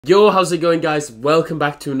Yo, how's it going, guys? Welcome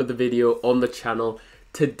back to another video on the channel.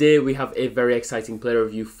 Today we have a very exciting player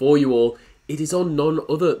review for you all. It is on none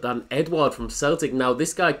other than EDOUARD from Celtic. Now,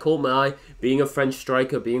 this guy caught my eye, being a French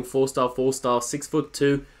striker, being 4-star,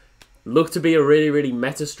 6'2", looked to be a really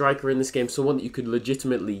meta striker in this game, someone that you could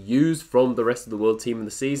legitimately use from the rest of the world team in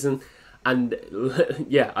the season. And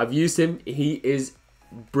yeah, I've used him. He is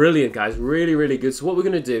brilliant, guys. Really good. So what we're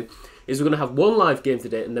going to do is we're going to have one live game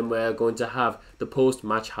today, and then we're going to have the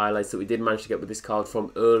post-match highlights that we did manage to get with this card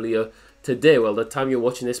from earlier today. Well, the time you're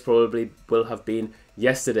watching this probably will have been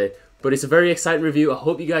yesterday. But it's a very exciting review. I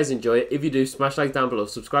hope you guys enjoy it. If you do, smash like down below.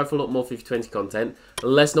 Subscribe for a lot more FIFA 20 content.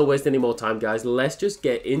 Let's not waste any more time, guys. Let's just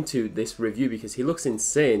get into this review because he looks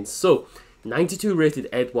insane. So, 92 rated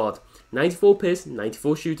EDOUARD. 94 pace,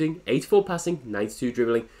 94 shooting, 84 passing, 92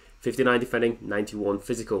 dribbling, 59 defending, 91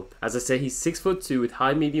 physical. As I say, he's 6'2" with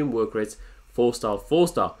high medium work rates,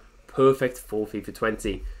 4-star. Perfect for FIFA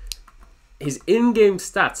 20. His in-game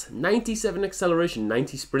stats: 97 acceleration,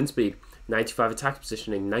 90 sprint speed, 95 attack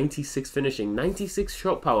positioning, 96 finishing, 96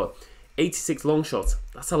 shot power, 86 long shots.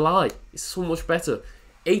 That's a lie. It's so much better.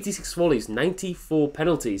 86 volleys, 94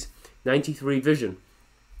 penalties, 93 vision,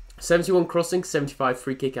 71 crossing, 75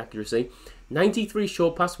 free kick accuracy, 93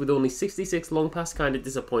 short pass with only 66 long pass, kind of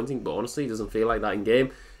disappointing, but honestly, it doesn't feel like that in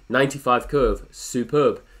game. 95 curve,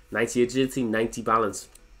 superb. 90 agility, 90 balance.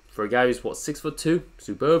 For a guy who's, what, 6'2",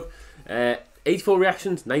 superb. 84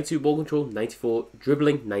 reactions, 92 ball control, 94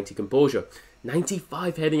 dribbling, 90 composure.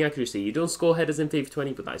 95 heading accuracy. You don't score headers in FIFA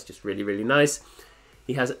 20, but that's just really nice.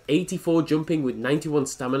 He has 84 jumping with 91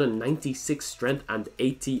 stamina, 96 strength, and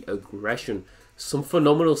 80 aggression. Some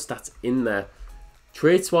phenomenal stats in there.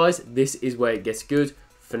 Traits wise, this is where it gets good.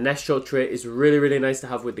 Finesse shot trait is really nice to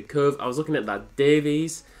have with the curve. I was looking at that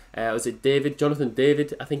Davies, was it Jonathan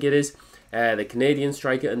David, I think it is, the Canadian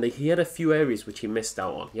striker, and he had a few areas which he missed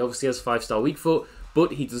out on. He obviously has 5-star weak foot,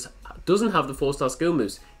 but he doesn't have the 4-star skill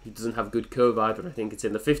moves. He doesn't have good curve either. I think it's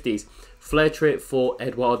in the 50s. Flair trait for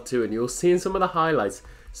EDOUARD too, and you'll see in some of the highlights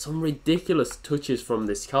some ridiculous touches from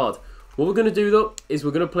this card. What we're going to do though is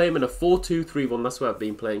we're going to play him in a 4-2-3-1. That's where I've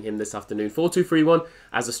been playing him this afternoon. 4-2-3-1.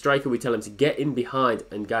 As a striker, we tell him to get in behind.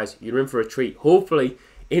 And guys, you're in for a treat. Hopefully,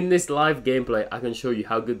 in this live gameplay, I can show you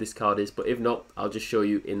how good this card is. But if not, I'll just show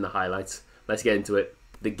you in the highlights. Let's get into it.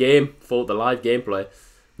 The game for the live gameplay.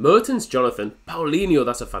 Mertens, Jonathan. Paulinho,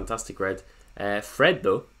 that's a fantastic red. Fred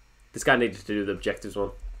though, this guy needed to do the objectives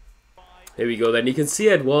one. Here we go then. You can see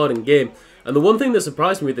EDOUARD in game. And the one thing that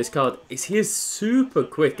surprised me with this card is he is super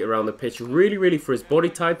quick around the pitch. Really for his body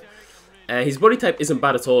type. His body type isn't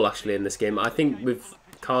bad at all actually in this game. I think with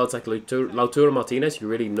cards like Lautaro Martinez, you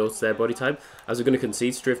really notice their body type. As we're going to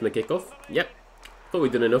concede straight from the kickoff. Yep. Thought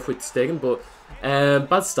we'd done enough with Stegen, but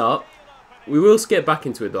bad start. We will get back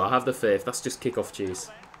into it though. I have the faith. That's just kickoff cheese.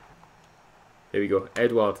 Here we go.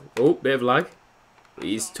 EDOUARD. Oh, bit of lag.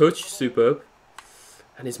 His touch, superb.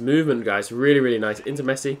 And his movement, guys, really nice. Into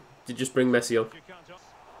Messi. Did just bring Messi on.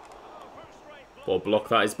 What a block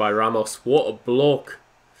that is by Ramos. What a block.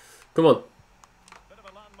 Come on.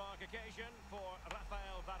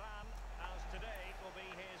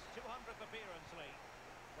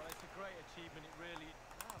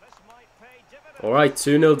 Alright,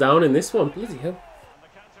 2-0 down in this one. Bloody hell.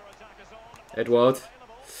 EDOUARD.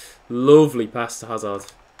 Lovely pass to Hazard.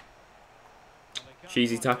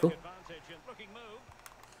 Cheesy tackle.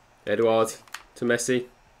 EDOUARD to Messi.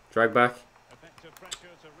 Drag back.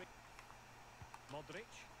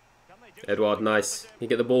 EDOUARD, nice. You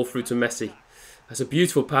get the ball through to Messi. That's a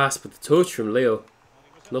beautiful pass, but the touch from Leo.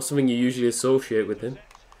 Not something you usually associate with him.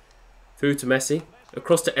 Through to Messi.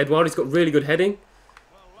 Across to EDOUARD. He's got really good heading.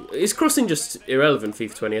 Is crossing just irrelevant,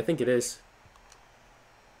 FIFA 20? I think it is.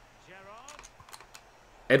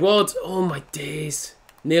 EDOUARD. Oh my days.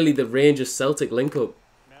 Nearly the Rangers Celtic link up.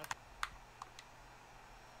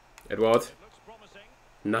 EDOUARD.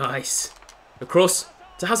 Nice. Across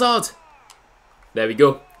to Hazard. There we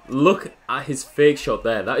go. Look at his fake shot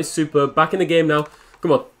there. That is superb. Back in the game now.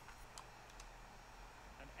 Come on.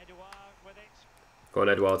 Go on,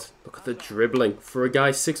 EDOUARD. Look at the dribbling. For a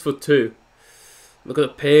guy 6'2". Look at the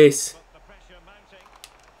pace.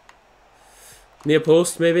 Near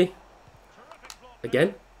post, maybe.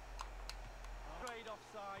 Again.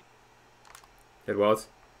 EDOUARD.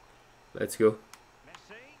 Let's go.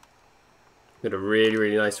 Got a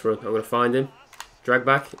really nice run. I'm going to find him. Drag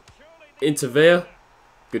back. Into Vea.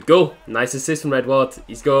 Good goal. Nice assist from EDOUARD.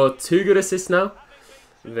 He's got 2 good assists now.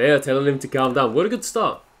 Vea telling him to calm down. What a good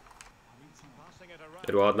start.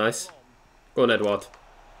 EDOUARD, nice. Go on, EDOUARD.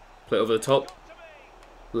 Play over the top.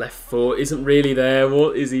 Left foot isn't really there.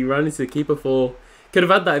 What is he running to the keeper for? Could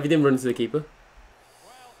have had that if he didn't run into the keeper.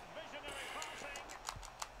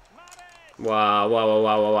 Wow, wow, wow,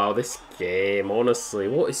 wow, wow, wow. This game, honestly,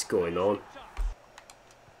 what is going on?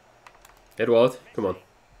 Edouard, come on.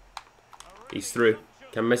 He's through.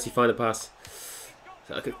 Can Messi find a pass?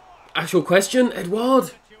 Actual question,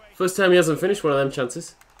 Edouard. First time he hasn't finished one of them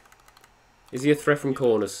chances. Is he a threat from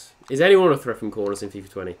corners? Is anyone a threat from corners in FIFA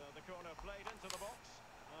 20?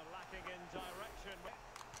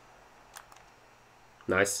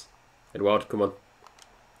 Nice. Edouard, come on.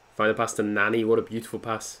 Find a pass to Nani. What a beautiful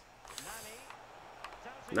pass.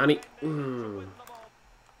 Nani.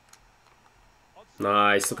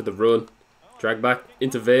 Nice. Look at the run. Drag back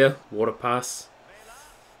into Villa. What a pass.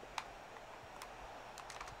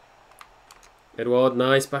 Edouard,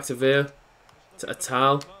 nice. Back to Villa. To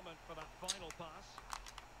Atal.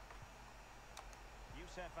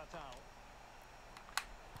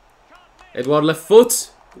 Edouard left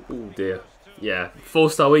foot. Oh dear. Yeah.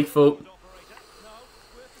 4-star weak foot.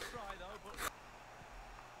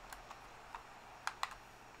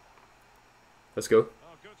 Let's go.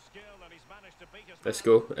 Let's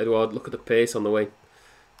go. Edouard, look at the pace on the wing.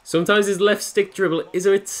 Sometimes his left stick dribble is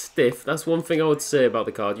a bit stiff. That's one thing I would say about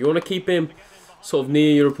the card. You want to keep him sort of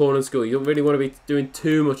near your opponent's goal. You don't really want to be doing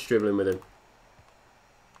too much dribbling with him.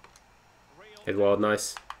 Edouard,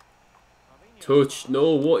 nice. Touch.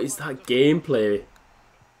 No, what is that gameplay?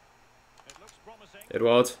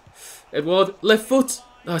 Edouard. Edouard, left foot.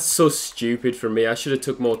 That's so stupid from me. I should have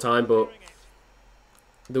took more time, but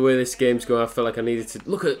the way this game's going, I felt like I needed to.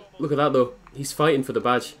 Look at that though. He's fighting for the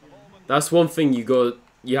badge. That's one thing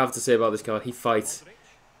you have to say about this card. He fights.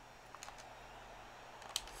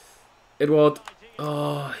 Edouard.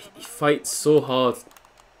 Oh, he fights so hard.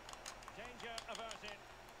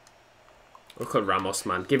 Look at Ramos,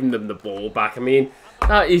 man. Giving them the ball back. I mean,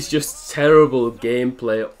 that is just terrible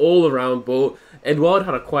gameplay all around. But Edouard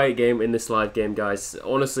had a quiet game in this live game, guys.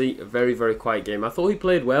 Honestly, a very, very quiet game. I thought he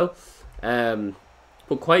played well.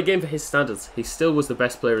 But quiet game for his standards. He still was the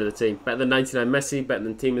best player of the team. Better than 99 Messi, better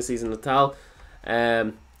than Team of Season Natal.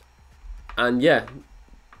 And yeah,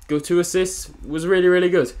 go 2 assists. Was really, really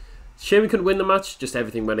good. Shame we couldn't win the match. Just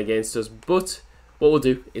everything went against us. But what we'll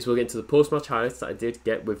do is we'll get into the post-match highlights that I did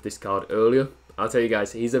get with this card earlier. I'll tell you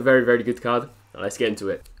guys, he's a very, very good card. Now let's get into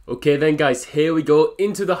it. Okay then guys, here we go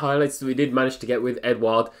into the highlights that we did manage to get with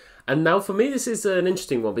Edouard. And now for me, this is an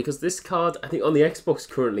interesting one because this card, I think on the Xbox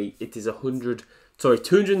currently, it is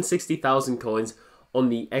 260,000 coins. On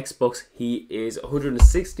the Xbox, he is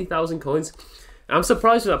 160,000 coins. I'm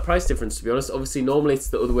surprised with that price difference, to be honest. Obviously, normally it's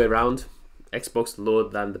the other way around. Xbox lower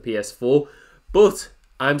than the PS4. But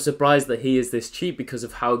I'm surprised that he is this cheap because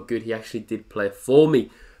of how good he actually did play for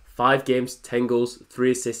me. 5 games, 10 goals,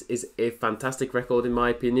 3 assists is a fantastic record in my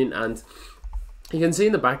opinion. And you can see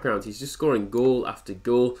in the background, he's just scoring goal after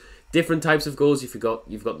goal. Different types of goals. You've got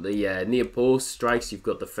the near post strikes. You've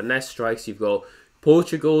got the finesse strikes. You've got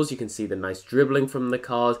poacher goals. You can see the nice dribbling from the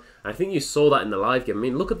card. I think you saw that in the live game. I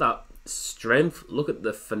mean, look at that strength. Look at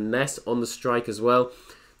the finesse on the strike as well.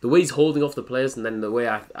 The way he's holding off the players, and then the way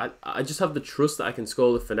I just have the trust that I can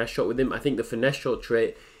score the finesse shot with him. I think the finesse shot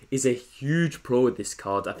trait is a huge pro with this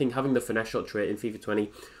card. I think having the finesse shot trait in FIFA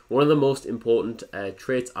 20, one of the most important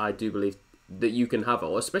traits I do believe that you can have,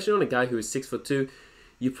 or especially on a guy who is 6'2".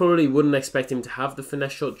 You probably wouldn't expect him to have the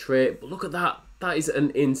finesse shot trait, but look at that. That is an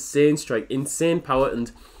insane strike, insane power, and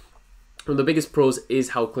one of the biggest pros is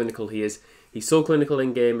how clinical he is. He's so clinical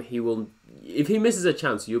in game. He will, if he misses a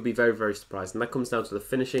chance, you'll be very, very surprised. And that comes down to the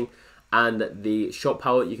finishing and the shot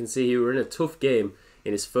power. You can see he were in a tough game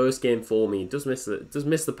in his first game for me. He does miss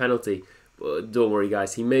the penalty, but don't worry,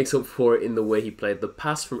 guys. He makes up for it in the way he played. The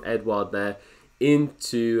pass from Edouard there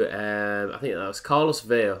into I think that was Carlos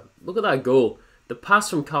Vela. Look at that goal. The pass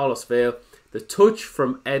from Carlos Vela. The touch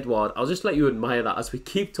from Edouard. I'll just let you admire that as we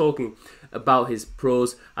keep talking about his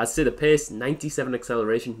pros. I'd say the pace, 97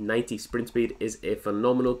 acceleration, 90 sprint speed is a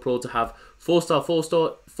phenomenal pro to have. 4-star,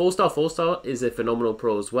 4-star, 4-star, 4-star is a phenomenal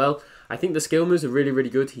pro as well. I think the skill moves are really, really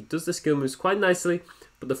good. He does the skill moves quite nicely,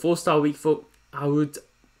 but the 4-star weak foot, I would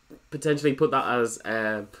potentially put that as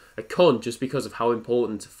a con just because of how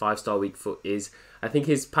important 5-star weak foot is. I think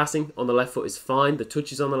his passing on the left foot is fine. The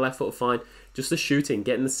touches on the left foot are fine. Just the shooting,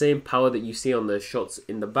 getting the same power that you see on the shots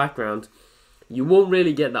in the background, you won't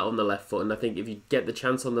really get that on the left foot. And I think if you get the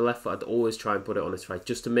chance on the left foot, I'd always try and put it on his right,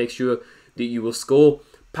 just to make sure that you will score.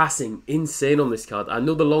 Passing, insane on this card. I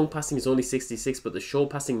know the long passing is only 66, but the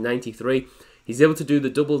short passing, 93. He's able to do the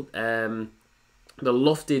double, the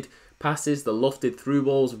lofted passes, the lofted through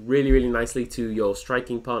balls really, really nicely to your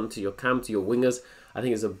striking partner, to your cam, to your wingers. I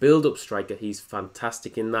think as a build-up striker, he's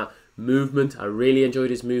fantastic in that. Movement, I really enjoyed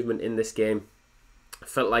his movement in this game. I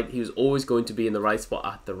felt like he was always going to be in the right spot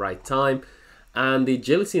at the right time. and the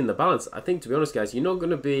agility and the balance. I think, to be honest, guys, you're not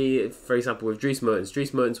going to be, for example, with Dries Mertens.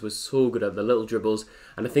 Dries Mertens was so good at the little dribbles,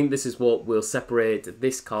 and I think this is what will separate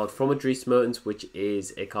this card from a Dries Mertens, which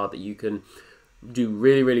is a card that you can do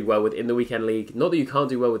really, really well with in the weekend league. Not that you can't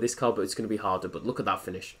do well with this card, but it's going to be harder. But look at that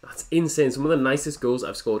finish. That's insane. Some of the nicest goals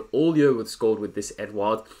I've scored all year were scored with this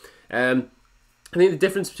EDOUARD. I think the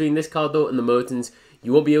difference between this card, though, and the Mertens,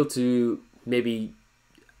 you won't be able to maybe,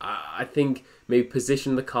 I think, maybe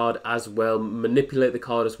position the card as well, manipulate the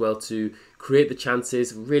card as well to create the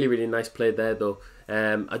chances. Really, really nice play there, though.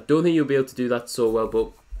 I don't think you'll be able to do that so well,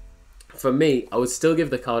 but for me, I would still give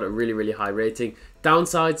the card a really, really high rating.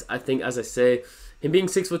 Downsides, I think, as I say, him being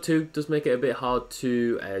 6'2" does make it a bit hard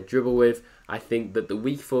to dribble with. I think that the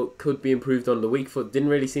weak foot could be improved on. The weak foot didn't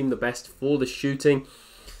really seem the best for the shooting.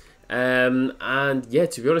 And yeah,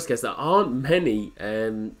 to be honest, guys, there aren't many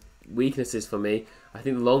weaknesses for me. I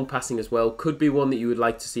think the long passing as well could be one that you would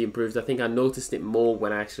like to see improved. I think I noticed it more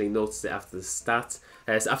when I actually noticed it after the stats.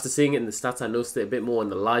 So after seeing it in the stats, I noticed it a bit more in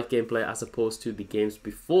the live gameplay as opposed to the games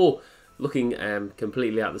before. Looking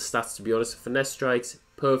completely at the stats, to be honest. Finesse strikes,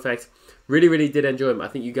 perfect. Really, really did enjoy him. I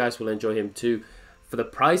think you guys will enjoy him too. For the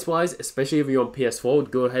price-wise, especially if you're on PS4,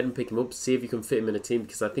 go ahead and pick him up. See if you can fit him in a team,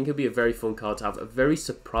 because I think it'll be a very fun card to have. A very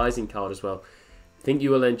surprising card as well. I think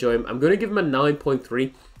you will enjoy him. I'm going to give him a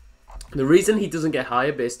 9.3. The reason he doesn't get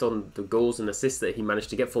higher based on the goals and assists that he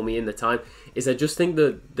managed to get for me in the time is I just think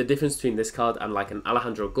the difference between this card and like an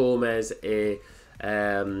Alejandro Gomez, as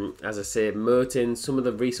I say, Mertens, some of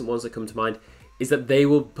the recent ones that come to mind, is that they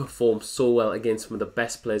will perform so well against some of the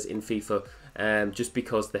best players in FIFA, just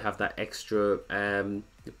because they have that extra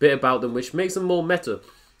bit about them which makes them more meta.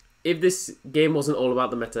 If this game wasn't all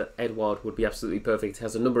about the meta, EDOUARD would be absolutely perfect. It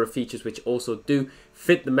has a number of features which also do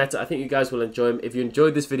fit the meta. I think you guys will enjoy them. If you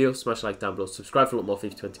enjoyed this video, smash a like down below. Subscribe for a lot more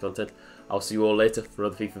FIFA 20 content. I'll see you all later for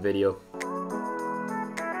another FIFA video.